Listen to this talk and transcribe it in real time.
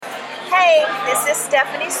Hey, this is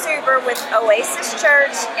Stephanie Suber with Oasis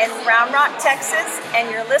Church in Round Rock, Texas,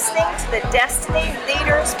 and you're listening to the Destiny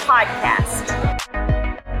Leaders Podcast.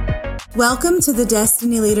 Welcome to the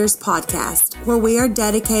Destiny Leaders Podcast, where we are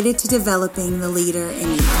dedicated to developing the leader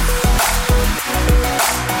in you.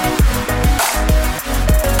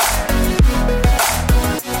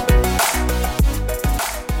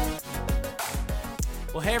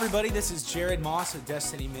 Well, hey everybody, this is Jared Moss with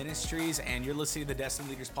Destiny Ministries, and you're listening to the Destiny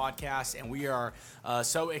Leaders Podcast, and we are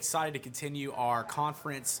so excited to continue our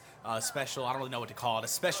conference special, I don't really know what to call it, a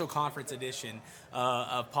special conference edition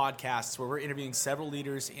of podcasts where we're interviewing several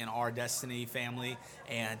leaders in our Destiny family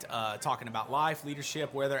and talking about life,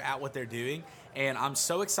 leadership, where they're at, what they're doing. And I'm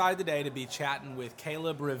so excited today to be chatting with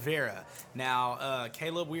Caleb Rivera. Now,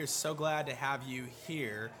 Caleb, we are so glad to have you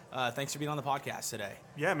here. Thanks for being on the podcast today.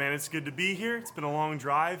 Yeah, man, it's good to be here. It's been a long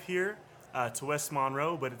drive here to West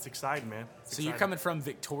Monroe, but it's exciting, man. So you're coming from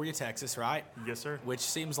Victoria, Texas, right? Yes, sir. Which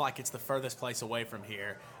seems like it's the furthest place away from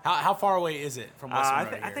here. How far away is it from West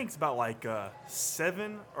Monroe I think it's about like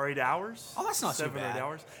 7 or 8 hours. Oh, that's not too bad. 7 or 8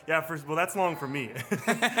 hours. Yeah, well, that's long for me.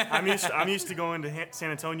 I'm used to going to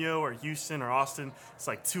San Antonio or Houston or Austin. It's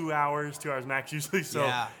like 2 hours max usually. So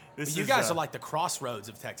yeah. You guys are like the crossroads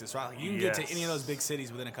of Texas, right? Like you can get to any of those big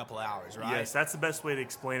cities within a couple hours, right? Yes, that's the best way to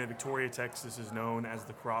explain it. Victoria, Texas is known as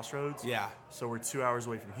the crossroads. Yeah. So we're 2 hours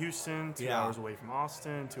away from Houston, 2 hours away from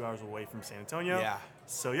Austin, 2 hours away from San Antonio. Yeah.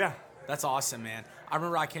 So, yeah. That's awesome, man. I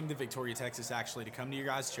remember I came to Victoria, Texas, actually, to come to your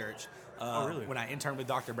guys' church. Oh, really? When I interned with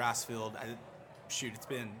Dr. Brassfield. It's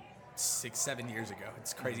been 6-7 years ago.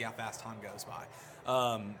 It's crazy how fast time goes by.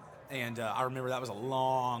 And I remember that was a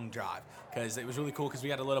long drive because it was really cool because we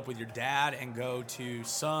got to load up with your dad and go to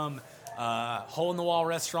some hole-in-the-wall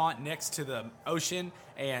restaurant next to the ocean,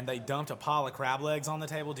 and they dumped a pile of crab legs on the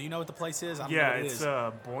table. Do you know what the place is? It's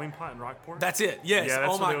Boiling Pot in Rockport. That's it. Yes. Yeah,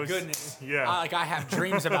 that's my goodness. Yeah. I have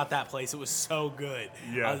dreams about that place. It was so good.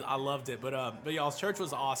 Yeah. I loved it. But y'all's church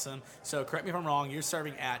was awesome. So correct me if I'm wrong. You're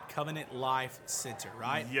serving at Covenant Life Center,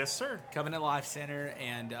 right? Yes, sir. Covenant Life Center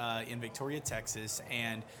and in Victoria, Texas,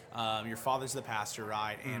 and your father's the pastor,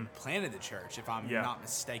 right? And planted the church, if I'm not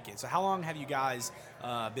mistaken. So how long have you guys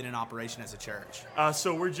been in operation as a church?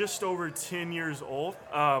 So we're just over 10 years old.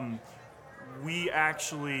 We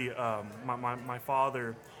actually, my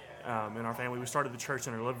father and our family, we started the church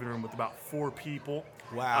in our living room with about 4 people.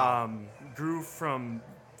 Wow. Grew from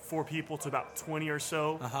 4 people to about 20 or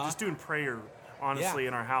so, just doing prayer, honestly,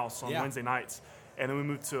 in our house on Wednesday nights. And then we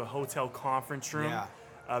moved to a hotel conference room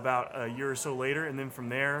about a year or so later. And then from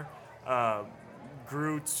there,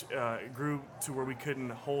 grew to where we couldn't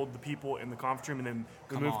hold the people in the conference room, and then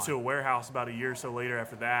we moved to a warehouse about a year or so later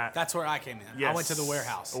after that. That's where I came in. Yes. I went to the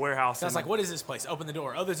warehouse. A warehouse. So I was like, what is this place? Open the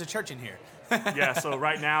door. Oh, there's a church in here. Yeah, so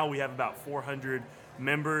right now we have about 400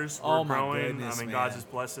 members. We're growing. Goodness, man. God just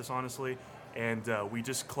blessed us, honestly. And we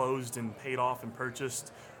just closed and paid off and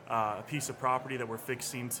purchased a piece of property that we're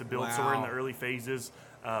fixing to build. Wow. So we're in the early phases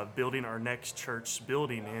building our next church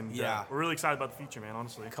building, and we're really excited about the future, man,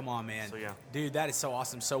 honestly. Come on, man. So, yeah. Dude, that is so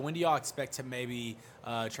awesome. So when do y'all expect to maybe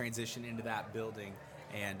transition into that building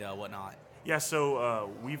and whatnot? Yeah,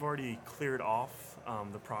 so we've already cleared off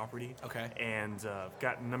the property. Okay. And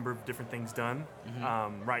got a number of different things done.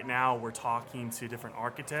 Right now, we're talking to different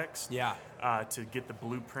architects to get the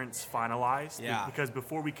blueprints finalized. Yeah. Because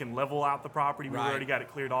before we can level out the property, we've already got it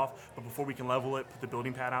cleared off, but before we can level it, put the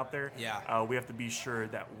building pad out there, we have to be sure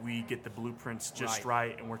that we get the blueprints just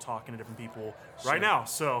right, and we're talking to different people right now.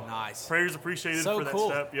 So nice. Prayers appreciated so for that cool.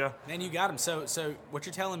 step. Yeah. Man, you got them. So what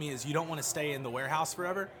you're telling me is you don't want to stay in the warehouse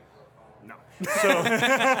forever? No. So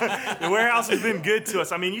the warehouse has been good to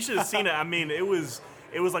us. I mean, you should have seen it. I mean, it was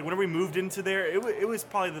like whenever we moved into there, it was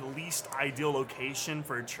probably the least ideal location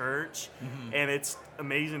for a church, and it's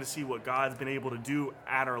amazing to see what God's been able to do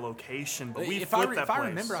at our location. But if I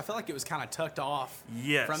remember, I felt like it was kind of tucked off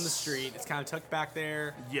from the street. It's kind of tucked back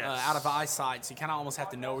there, out of eyesight. So you kind of almost have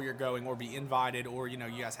to know where you're going, or be invited, or you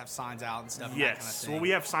guys have signs out and stuff. Yes. That kind of thing. Well, we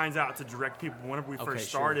have signs out to direct people. Whenever we first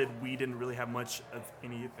started, we didn't really have much of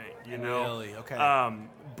anything. Really? Okay.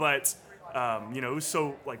 But it was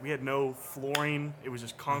so, like, we had no flooring. It was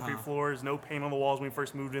just concrete floors, no paint on the walls when we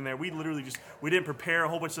first moved in there. We literally we didn't prepare a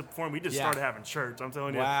whole bunch of stuff for them. We just started having church, I'm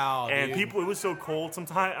telling you. Wow, and dude. it was so cold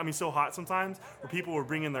sometimes, so hot sometimes, where people were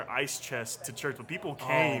bringing their ice chests to church, but people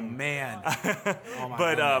came. Oh, man.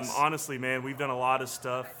 But honestly, man, we've done a lot of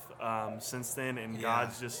stuff since then, and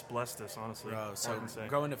God's just blessed us, honestly. Bro, so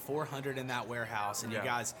growing to 400 in that warehouse, and you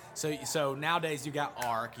guys, so nowadays you got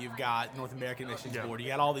ARC, you've got North American Missions Board, you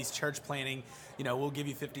got all these church planning. We'll give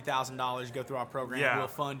you $50,000, go through our program, we'll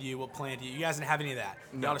fund you, we'll plant you. You guys didn't have any of that.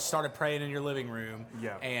 Y'all just started praying in your living room,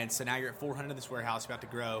 and so now you're at 400 in this warehouse, you're about to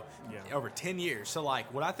grow over 10 years. So,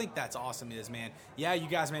 like, what I think that's awesome is, man, you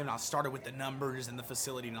guys may have not started with the numbers and the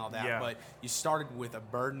facility and all that, but you started with a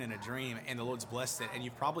burden and a dream, and the Lord's blessed it, and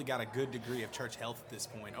you've probably got a good degree of church health at this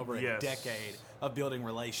point, over a decade of building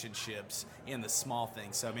relationships in the small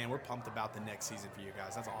things. So, man, we're pumped about the next season for you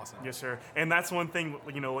guys. That's awesome. Yes, sir. And that's one thing,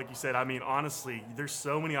 like you said, I mean, honestly, there's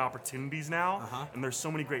so many opportunities now, and there's so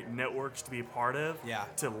many great networks to be a part of,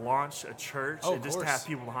 to launch a church and just to have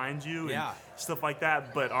people behind you and stuff like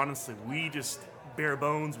that. But honestly, we just bare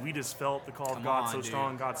bones. We just felt the call of God so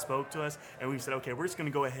strong. God spoke to us, and we said, okay, we're just going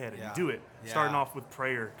to go ahead and do it. Starting off with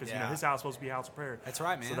prayer, because his house is supposed to be a house of prayer. That's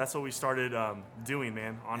right, man. So that's what we started doing,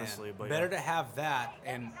 man. Honestly, man. But better to have that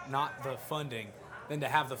and not the funding than to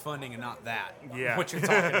have the funding and not that. Yeah, what you're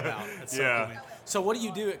talking about. That's so cool, man. So what do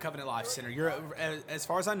you do at Covenant Life Center? You're, as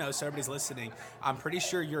far as I know, so everybody's listening, I'm pretty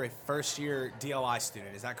sure you're a first-year DLI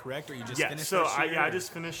student. Is that correct, or you just finished? So I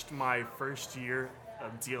just finished my first year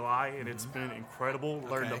of DLI, and it's been incredible.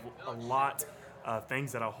 Learned a lot of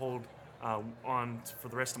things that I hold on for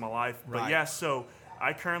the rest of my life. But so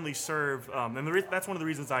I currently serve, and that's one of the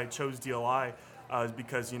reasons I chose DLI. Is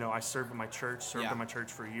because I served at my church,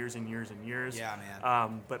 for years and years and years. Yeah,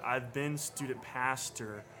 man. But I've been student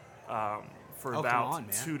pastor for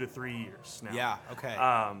about 2 to 3 years now. Yeah. Okay.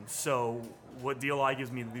 So what DLI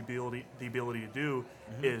gives me the ability to do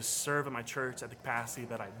is serve at my church at the capacity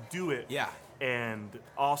that I do it. Yeah. And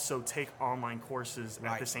also take online courses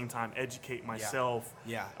at the same time, educate myself.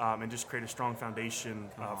 Yeah. And just create a strong foundation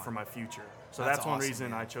for my future. So that's one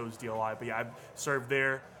reason I chose DLI. But I've served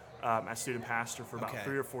there as student pastor for about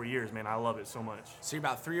 3 or 4 years, man. I love it so much. So you're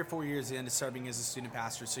about 3 or 4 years into serving as a student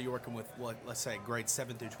pastor. So you're working with what, let's say grades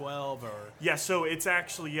 7 through 12, or? Yeah, so it's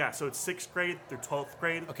actually, so it's 6th grade through 12th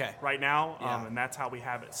grade right now. And that's how we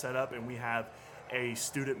have it set up. And we have a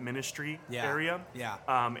student ministry area. Yeah.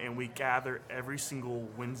 And we gather every single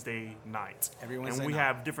Wednesday night. Every Wednesday And we night.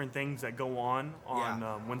 have different things that go on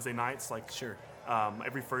Wednesday nights, like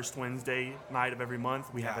every first Wednesday night of every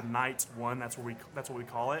month, we have a night one. That's what we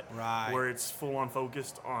call it. Right. Where it's full on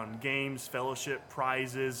focused on games, fellowship,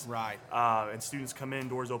 prizes. Right. And students come in,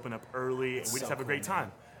 doors open up early, and we just have a great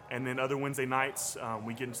time. And then other Wednesday nights,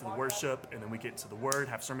 we get into the worship, and then we get into the Word,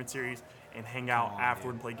 have sermon series, and hang out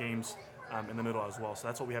afterward and play games in the middle as well. So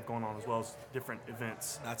that's what we have going on, as well as different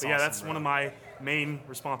events. That's awesome, that's one of my main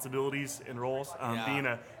responsibilities and roles, being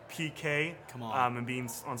a PK, and being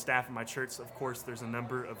on staff at my church. Of course, there's a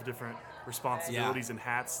number of different responsibilities and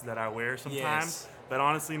hats that I wear sometimes. But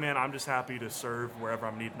honestly, man, I'm just happy to serve wherever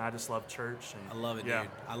I'm needed. And I just love church. And I love it, dude.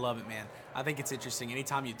 I love it, man. I think it's interesting.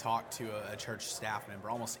 Anytime you talk to a church staff member,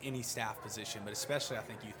 almost any staff position, but especially I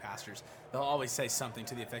think youth pastors, they'll always say something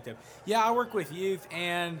to the effect of, I work with youth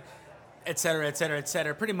and et cetera, et cetera, et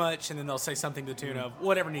cetera, pretty much, and then they'll say something to the tune of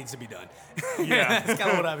whatever needs to be done. That's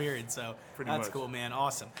kind of what I'm hearing, so that's cool, man.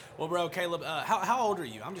 Awesome. Well, bro, Caleb, how old are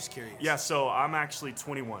you? I'm just curious. Yeah, so I'm actually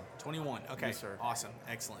 21. 21, okay. Yes, sir. Awesome,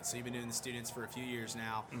 excellent. So you've been doing the students for a few years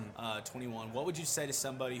now, 21. What would you say to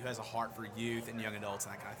somebody who has a heart for youth and young adults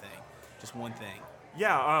and that kind of thing? Just one thing.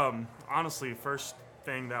 Yeah, honestly, first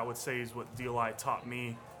thing that I would say is what DLI taught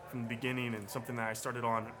me from the beginning, and something that I started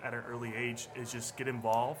on at an early age, is just get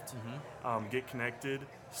involved, get connected,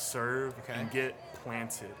 serve, and get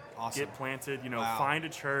planted. Awesome. Get planted, find a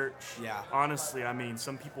church. Yeah. Honestly, I mean,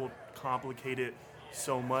 some people complicate it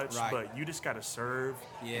so much, but you just got to serve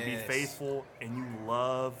and be faithful, and you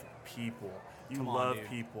love people. You love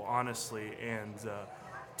people, honestly, and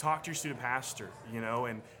talk to your student pastor,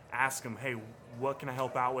 and ask them, hey, what can I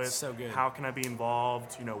help out with? So good. How can I be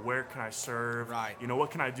involved? Where can I serve? Right. What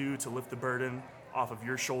can I do to lift the burden off of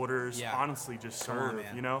your shoulders? Yeah. Honestly, just serve,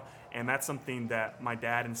 And that's something that my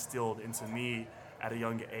dad instilled into me at a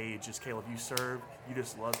young age. Is Caleb, you serve, you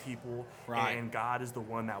just love people, and God is the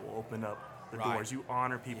one that will open up the doors. You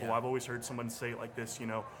honor people. Yeah. I've always heard someone say it like this,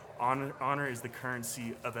 honor is the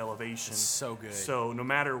currency of elevation. It's so good. So no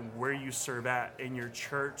matter where you serve at in your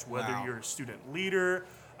church, whether you're a student leader,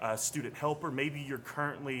 a student helper, maybe you're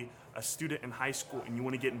currently a student in high school and you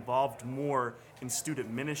want to get involved more in student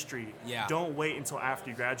ministry, don't wait until after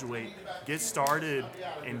you graduate. Get started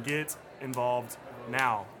and get involved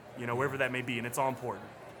now, wherever that may be, and it's all important.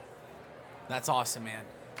 That's awesome, man.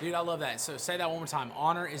 Dude, I love that. So say that one more time.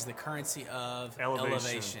 Honor is the currency of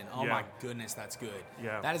elevation. Oh my goodness, that's good.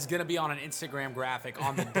 Yeah. That is going to be on an Instagram graphic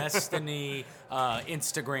on the Destiny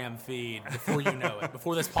Instagram feed before you know it,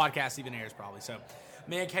 before this podcast even airs probably. So,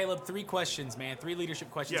 man, Caleb, 3 questions, man. 3 leadership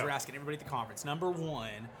questions we're asking everybody at the conference. Number 1,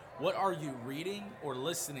 what are you reading or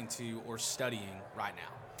listening to or studying right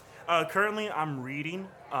now? Currently, I'm reading.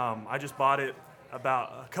 I just bought it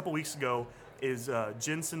about a couple weeks ago. Is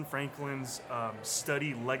Jensen Franklin's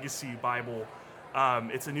Study Legacy Bible.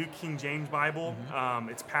 It's a New King James Bible.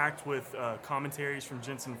 It's packed with commentaries from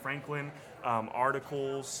Jensen Franklin,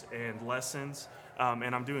 articles and lessons.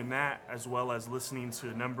 And I'm doing that as well as listening to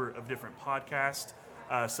a number of different podcasts,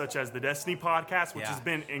 such as the Destiny podcast, which has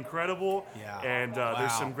been incredible. Yeah. And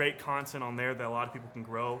there's some great content on there that a lot of people can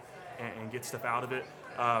grow and get stuff out of it.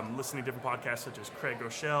 Listening to different podcasts such as Craig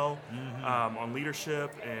Rochelle on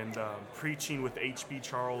leadership and preaching with H.B.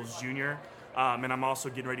 Charles Jr. And I'm also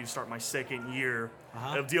getting ready to start my 2nd year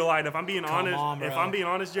of DLI. And if I'm being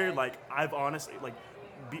honest, Jared, like I've honestly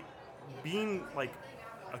being like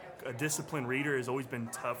a disciplined reader has always been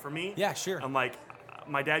tough for me. Yeah, sure. I'm like,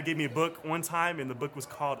 my dad gave me a book one time, and the book was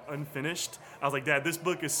called Unfinished. I was like, Dad, this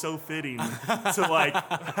book is so fitting to like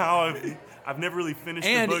how I've never really finished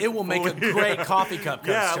the book. And it will make a great coffee cup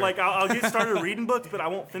coaster. Yeah, like I'll get started reading books, but I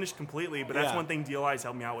won't finish completely. But that's one thing DLI has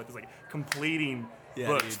helped me out with is like completing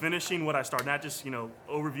books, finishing what I start, not just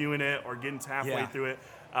overviewing it or getting to halfway through it.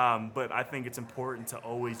 But I think it's important to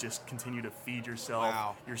always just continue to feed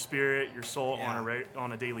yourself, your spirit, your soul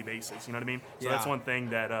on a daily basis. You know what I mean? So that's one thing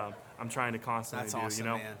that I'm trying to constantly do. Awesome,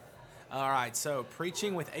 man. All right, so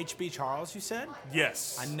preaching with H.B. Charles, you said?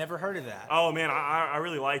 Yes. I never heard of that. Oh, man, I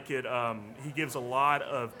really like it. He gives a lot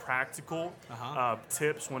of practical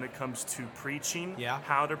tips when it comes to preaching,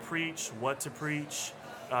 how to preach, what to preach,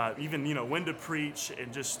 even, when to preach,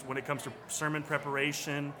 and just when it comes to sermon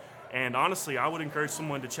preparation. And honestly, I would encourage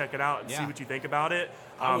someone to check it out and see what you think about it.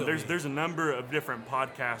 There's a number of different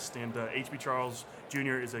podcasts, and H.B. Charles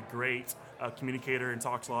Jr. is a great communicator and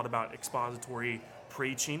talks a lot about expository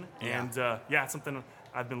preaching. And it's something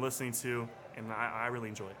I've been listening to, and I really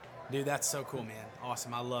enjoy it. Dude, that's so cool, man.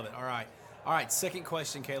 Awesome. I love it. All right. 2nd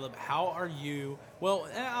question, Caleb. How are you? Well,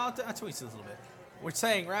 I'll tell you this a little bit.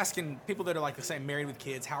 We're asking people that are like the same married with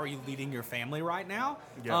kids, how are you leading your family right now?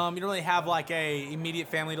 Yeah. You don't really have like a immediate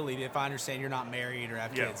family to lead. If I understand, you're not married or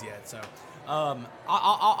have kids yet. So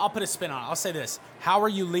I'll put a spin on it. I'll say this. How are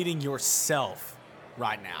you leading yourself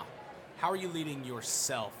right now? How are you leading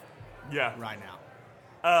yourself right now?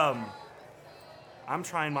 I'm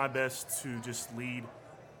trying my best to just lead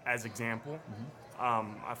as example.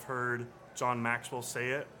 I've heard John Maxwell say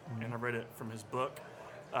it, and I've read it from his book.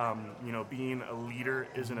 Being a leader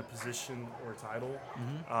isn't a position or a title,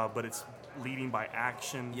 but it's leading by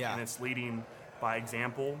action, and it's leading by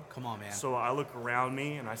example. Come on, man. So I look around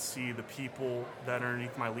me and I see the people that are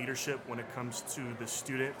underneath my leadership when it comes to the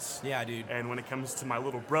students. Yeah, dude. And when it comes to my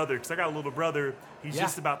little brother, because I got a little brother, he's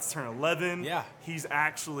just about to turn 11. Yeah. He's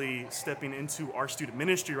actually stepping into our student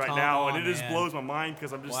ministry right now, and it just blows my mind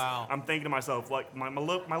because I'm thinking to myself, like my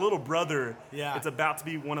little brother, it's about to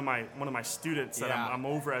be one of my students that I'm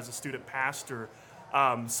over as a student pastor.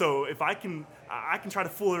 So if I can try to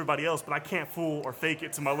fool everybody else, but I can't fool or fake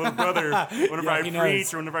it to my little brother whenever I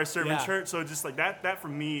preach or whenever I serve in church. So just like that for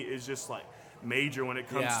me is just like major when it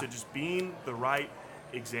comes to just being the right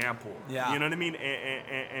example. Yeah. You know what I mean?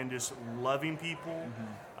 And just loving people.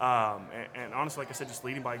 And honestly, like I said, just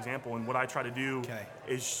leading by example. And what I try to do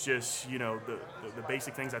is just, the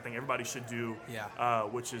basic things I think everybody should do,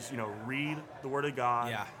 which is, read the Word of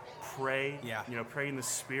God, pray, pray in the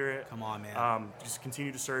Spirit. Come on, man. Just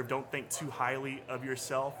continue to serve. Don't think too highly of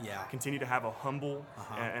yourself. Continue to have a humble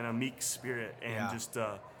and a meek spirit, and just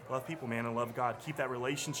love people, man, and love God. Keep that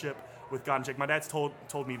relationship with God in check. My dad's told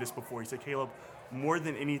me this before. He said, Caleb, more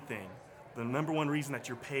than anything, the number one reason that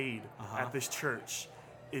you're paid at this church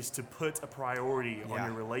is to put a priority on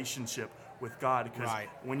your relationship with God, because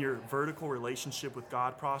when your vertical relationship with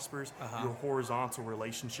God prospers, your horizontal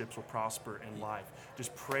relationships will prosper in life.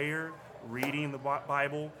 Just prayer, reading the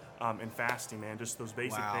Bible, and fasting, man. Just those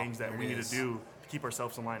basic things that we need to do to keep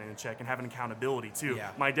ourselves in line and in check, and having accountability too.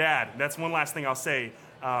 My dad, that's one last thing I'll say,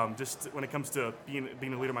 just when it comes to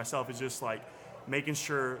being a leader myself, is just like making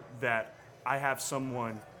sure that I have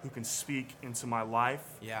someone who can speak into my life,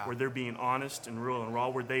 where they're being honest and real and raw,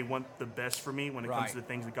 where they want the best for me when it comes to the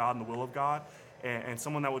things of God and the will of God, and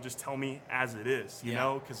someone that will just tell me as it is, you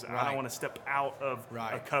know, because I don't want to step out of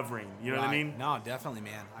a covering, you know what I mean? No, definitely,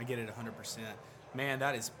 man. I get it 100%. Man,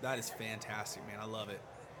 that is fantastic, man. I love it.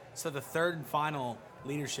 So the third and final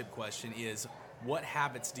leadership question is, what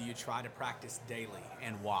habits do you try to practice daily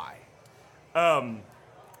and why?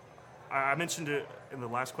 I mentioned it in the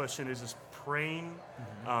last question, is just praying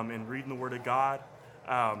and reading the Word of God.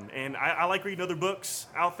 And I like reading other books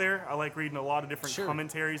out there. I like reading a lot of different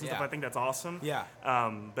commentaries and stuff. I think that's awesome. Yeah.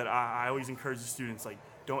 But I always encourage the students, like,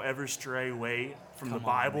 don't ever stray away from the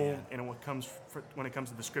Bible and when it comes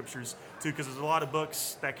to the scriptures too, because there's a lot of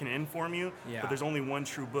books that can inform you, but there's only one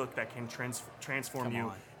true book that can transform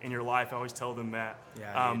you in your life. I always tell them that.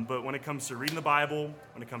 But when it comes to reading the Bible,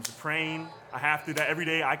 when it comes to praying, I have to do that every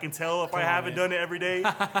day. I can tell if I haven't done it every day.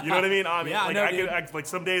 You know what I mean? Like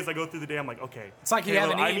some days I go through the day, I'm like, okay, it's like you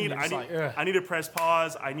haven't eaten. I need to press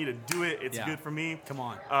pause. I need to do it. It's good for me. Come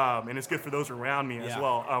on. And it's good for those around me as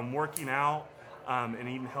well. Working out and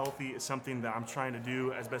eating healthy is something that I'm trying to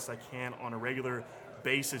do as best I can on a regular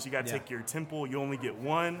basis. You got to take your temple. You only get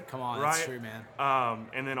one. Come on, right? That's true, man.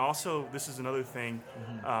 And then also, this is another thing,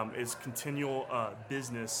 is continual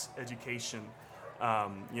business education.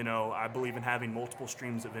 I believe in having multiple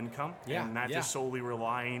streams of income and not just solely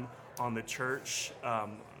relying on the church.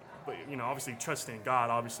 But, obviously trusting in God,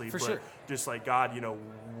 obviously. For but sure. just like, God,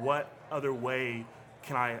 what other way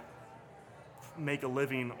can I make a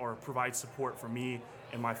living or provide support for me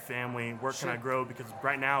and my family? Where can I grow? Because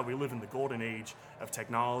right now we live in the golden age of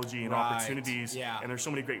technology and opportunities, and there's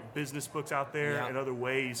so many great business books out there and other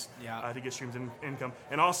ways to get streams of income.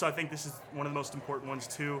 And also, I think this is one of the most important ones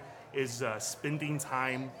too, is spending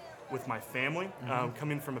time with my family.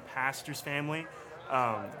 Coming from a pastor's family,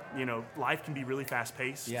 life can be really fast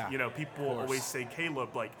paced. People always say,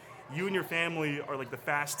 Caleb, like, you and your family are like the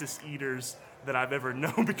fastest eaters that I've ever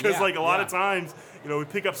known, because a lot of times, we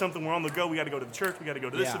pick up something, we're on the go, we got to go to the church, we got to go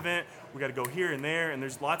to this event, we got to go here and there, and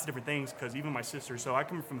there's lots of different things, because even my sister, so I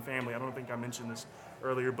come from a family, I don't think I mentioned this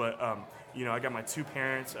earlier, but, I got my two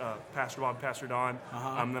parents, Pastor Bob and Pastor Don,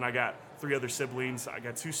 then I got 3 other siblings, I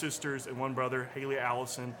got 2 sisters and 1 brother, Haley,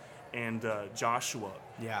 Allison, and Joshua.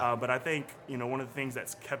 But I think, one of the things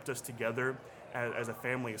that's kept us together as a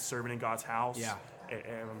family is serving in God's house.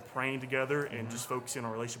 And praying together and just focusing on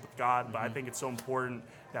our relationship with God. But I think it's so important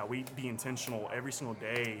that we be intentional every single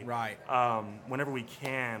day. Whenever we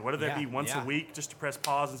can, whether that be once a week, just to press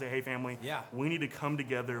pause and say, hey, family, we need to come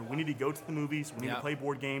together. We need to go to the movies. We need to play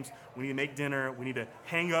board games. We need to make dinner. We need to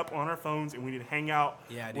hang up on our phones, and we need to hang out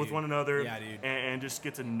with one another and just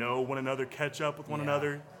get to know one another, catch up with one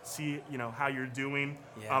another, see, how you're doing.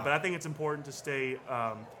 But I think it's important to stay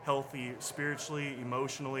healthy spiritually,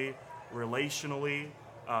 emotionally, relationally,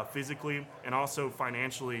 physically, and also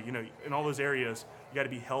financially. In all those areas, you got to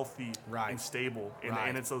be healthy and stable.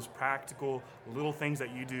 And it's those practical little things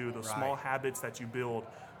that you do, those small habits that you build,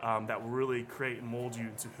 that will really create and mold you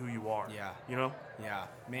into who you are. Yeah,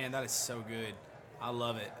 man, that is so good. I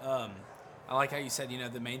love it. I like how you said,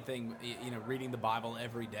 the main thing, reading the Bible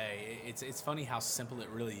every day. It's funny how simple it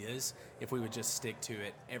really is if we would just stick to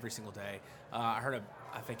it every single day.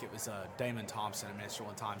 I think it was Damon Thompson, a minister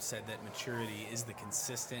one time, said that maturity is the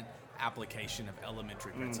consistent application of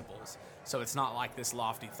elementary principles. So it's not like this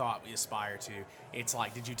lofty thought we aspire to. It's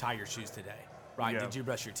like, did you tie your shoes today? Right? Did you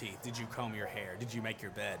brush your teeth? Did you comb your hair? Did you make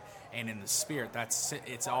your bed? And in the spirit,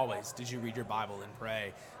 it's always, did you read your Bible and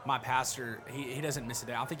pray? My pastor, he doesn't miss a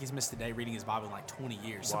day. I don't think he's missed a day reading his Bible in like 20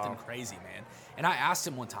 years. Something crazy, man. And I asked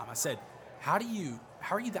him one time, I said, how are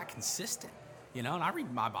you that consistent? And I read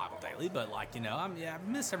my Bible daily, but I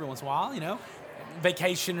miss every once in a while,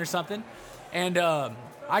 vacation or something. And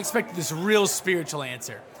I expected this real spiritual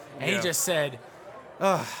answer. And he just said,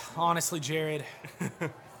 honestly, Jared,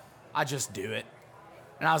 I just do it.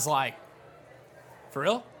 And I was like, for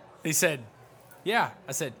real? He said, yeah.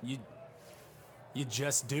 I said, you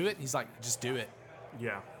just do it? He's like, just do it.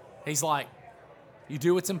 Yeah. He's like, you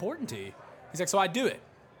do what's important to you. He's like, so I do it.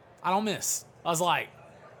 I don't miss. I was like,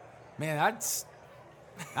 man,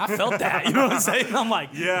 I felt that. You know what I'm saying? I'm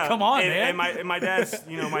like, come on, man. And my dad's,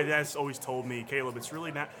 my dad's always told me, Caleb, it's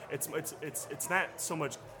really not. It's not so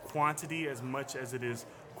much quantity as much as it is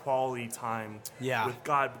quality time with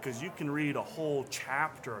God, because you can read a whole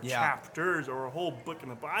chapter or chapters or a whole book in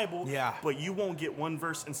the Bible, but you won't get one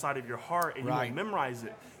verse inside of your heart and you won't memorize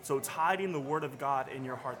it. So it's hiding the word of God in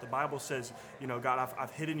your heart. The Bible says, God,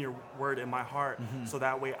 I've hidden your word in my heart so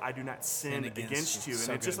that way I do not sin against you. And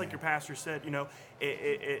it's just like your pastor said,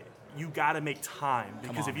 you got to make time,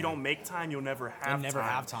 because if you don't make time, you'll never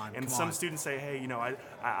have time. And some students say, hey,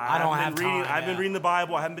 I've been reading the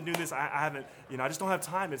Bible. I haven't been doing this. I haven't, I just don't have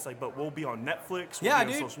time. It's like, but we'll be on Netflix. We'll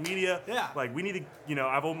be on social media. Like, we need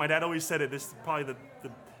to, my dad always said it. This is probably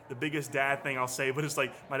the the biggest dad thing I'll say, but it's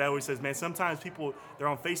like my dad always says, man, sometimes people, they're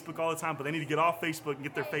on Facebook all the time, but they need to get off Facebook and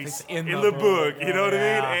get their face in the book. You know what I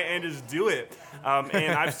mean? And just do it.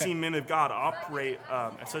 And I've seen men of God operate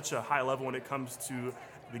at such a high level when it comes to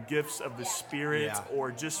the gifts of the Spirit, or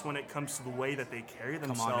just when it comes to the way that they carry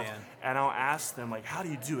themselves. And I'll ask them, like, how do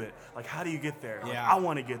you do it? Like, how do you get there? Like, I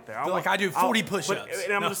want to get there. I do 40 push-ups.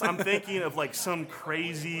 And I'm thinking of like some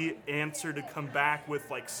crazy answer to come back with,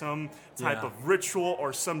 like some type of ritual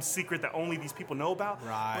or some secret that only these people know about.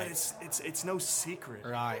 Right. But it's no secret.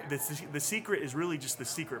 Right. The secret is really just the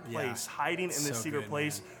secret place, hiding in the secret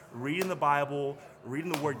place, man. reading the Bible,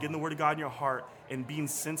 reading the Word, getting the Word of God in your heart, and being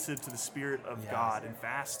sensitive to the Spirit of God, and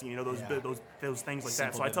fasting, those things like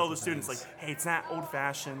that. So I tell the students, like, hey, it's not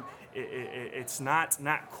old-fashioned. It's not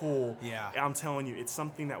cool. Yeah. I'm telling you, it's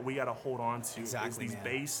something that we got to hold on to. Exactly, is these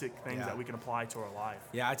basic things that we can apply to our life.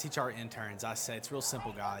 Yeah, I teach our interns. I say it's real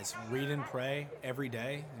simple, guys. Read and pray every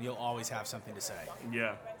day, and you'll always have something to say.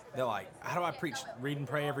 Yeah. They're like, how do I preach? Read and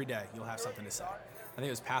pray every day. You'll have something to say. I think it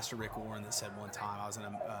was Pastor Rick Warren that said one time, I was in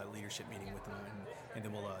a leadership meeting with him, and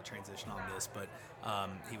then we'll transition on this, but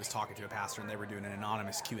he was talking to a pastor, and they were doing an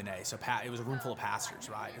anonymous Q&A. So it was a room full of pastors,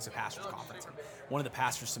 right? It was a pastor's conference. And one of the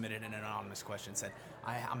pastors submitted an anonymous question and said,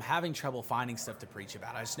 I'm having trouble finding stuff to preach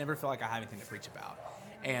about. I just never feel like I have anything to preach about.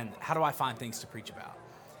 And how do I find things to preach about?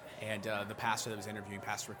 And the pastor that was interviewing,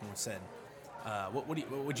 Pastor Rick Warren, said, what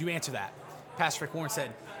would you answer that? Pastor Rick Warren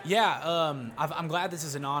said, I'm glad this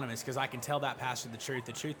is anonymous because I can tell that pastor the truth.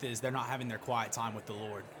 The truth is they're not having their quiet time with the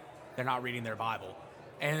Lord. They're not reading their Bible.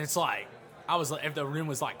 And it's like, if the room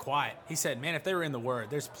was like quiet, he said, man, if they were in the Word,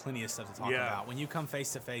 there's plenty of stuff to talk about. When you come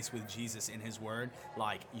face to face with Jesus in His Word,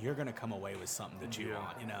 like, you're going to come away with something to chew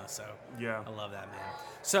on, so I love that, man.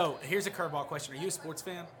 So here's a curveball question. Are you a sports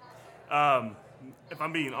fan? If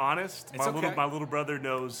I'm being honest, my little brother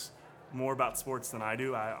knows more about sports than I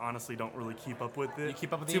do. I honestly don't really keep up with it. You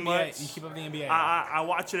keep up with the too NBA? Much. You keep up with the NBA? I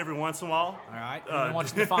watch it every once in a while. All right. You're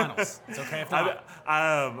watching the finals. It's okay if not.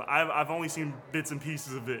 I've only seen bits and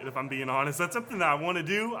pieces of it, if I'm being honest. That's something that I want to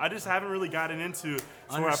do. I just haven't really gotten into.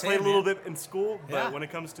 So I played a little bit in school, but when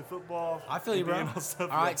it comes to football, I feel you, bro. All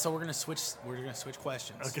right, so we're gonna switch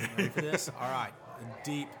questions. Okay. Ready for this? All right. A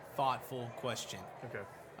deep, thoughtful question. Okay.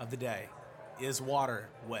 Of the day: is water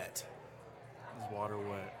wet? Is water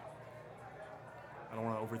wet? I don't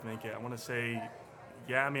want to overthink it. I want to say,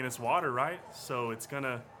 it's water, right? So it's going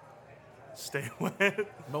to stay wet.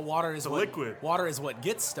 But water is liquid. Water is what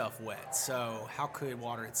gets stuff wet. So how could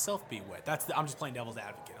water itself be wet? I'm just playing devil's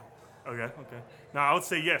advocate. Okay. No, I would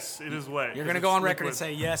say yes, it is wet. You're going to go on record and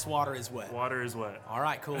say, yes, water is wet. Water is wet. All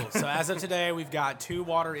right, cool. So as of today, we've got 2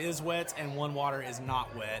 water is wet and 1 water is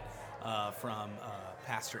not wet from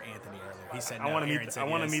Pastor Anthony earlier. He said no. I want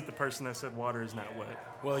to meet the person that said water is not wet.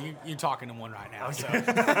 Well, you're talking to one right now. Okay. So.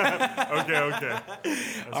 Okay.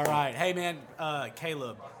 All right. Hey, man,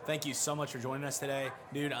 Caleb, thank you so much for joining us today.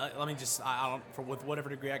 Dude, let me just, with whatever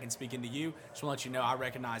degree I can speak into you, just want to let you know I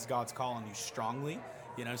recognize God's call on you strongly.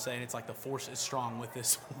 You know what I'm saying? It's like the force is strong with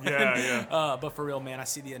this one. Yeah. But for real, man, I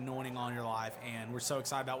see the anointing on your life, and we're so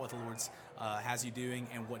excited about what the Lord's has you doing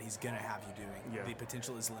and what He's going to have you doing. Yeah. The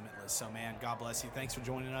potential is limitless. So, man, God bless you. Thanks for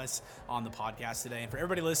joining us on the podcast today. And for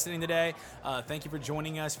everybody listening today, thank you for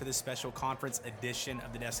joining us for this special conference edition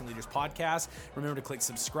of the Destiny Leaders Podcast. Remember to click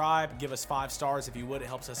subscribe. Give us 5 stars if you would. It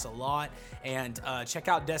helps us a lot. And check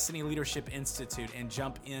out Destiny Leadership Institute and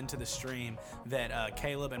jump into the stream that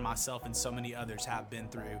Caleb and myself and so many others have been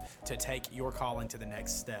through to take your calling to the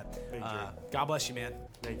next step. Thank you. God bless you, man.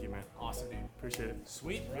 Thank you, man. Awesome, dude. Appreciate it.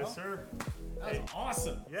 Sweet, bro. Yes, sir. That was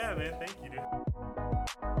awesome. Yeah, man. Thank you, dude.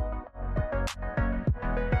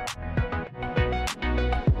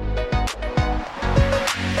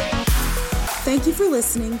 Thank you for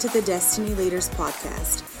listening to the Destiny Leaders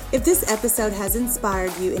Podcast. If this episode has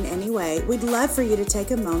inspired you in any way, we'd love for you to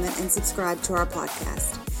take a moment and subscribe to our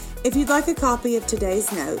podcast. If you'd like a copy of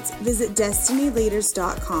today's notes, visit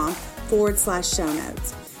destinyleaders.com/show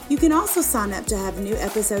notes. You can also sign up to have new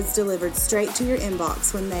episodes delivered straight to your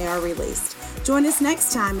inbox when they are released. Join us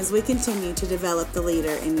next time as we continue to develop the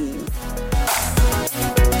leader in you.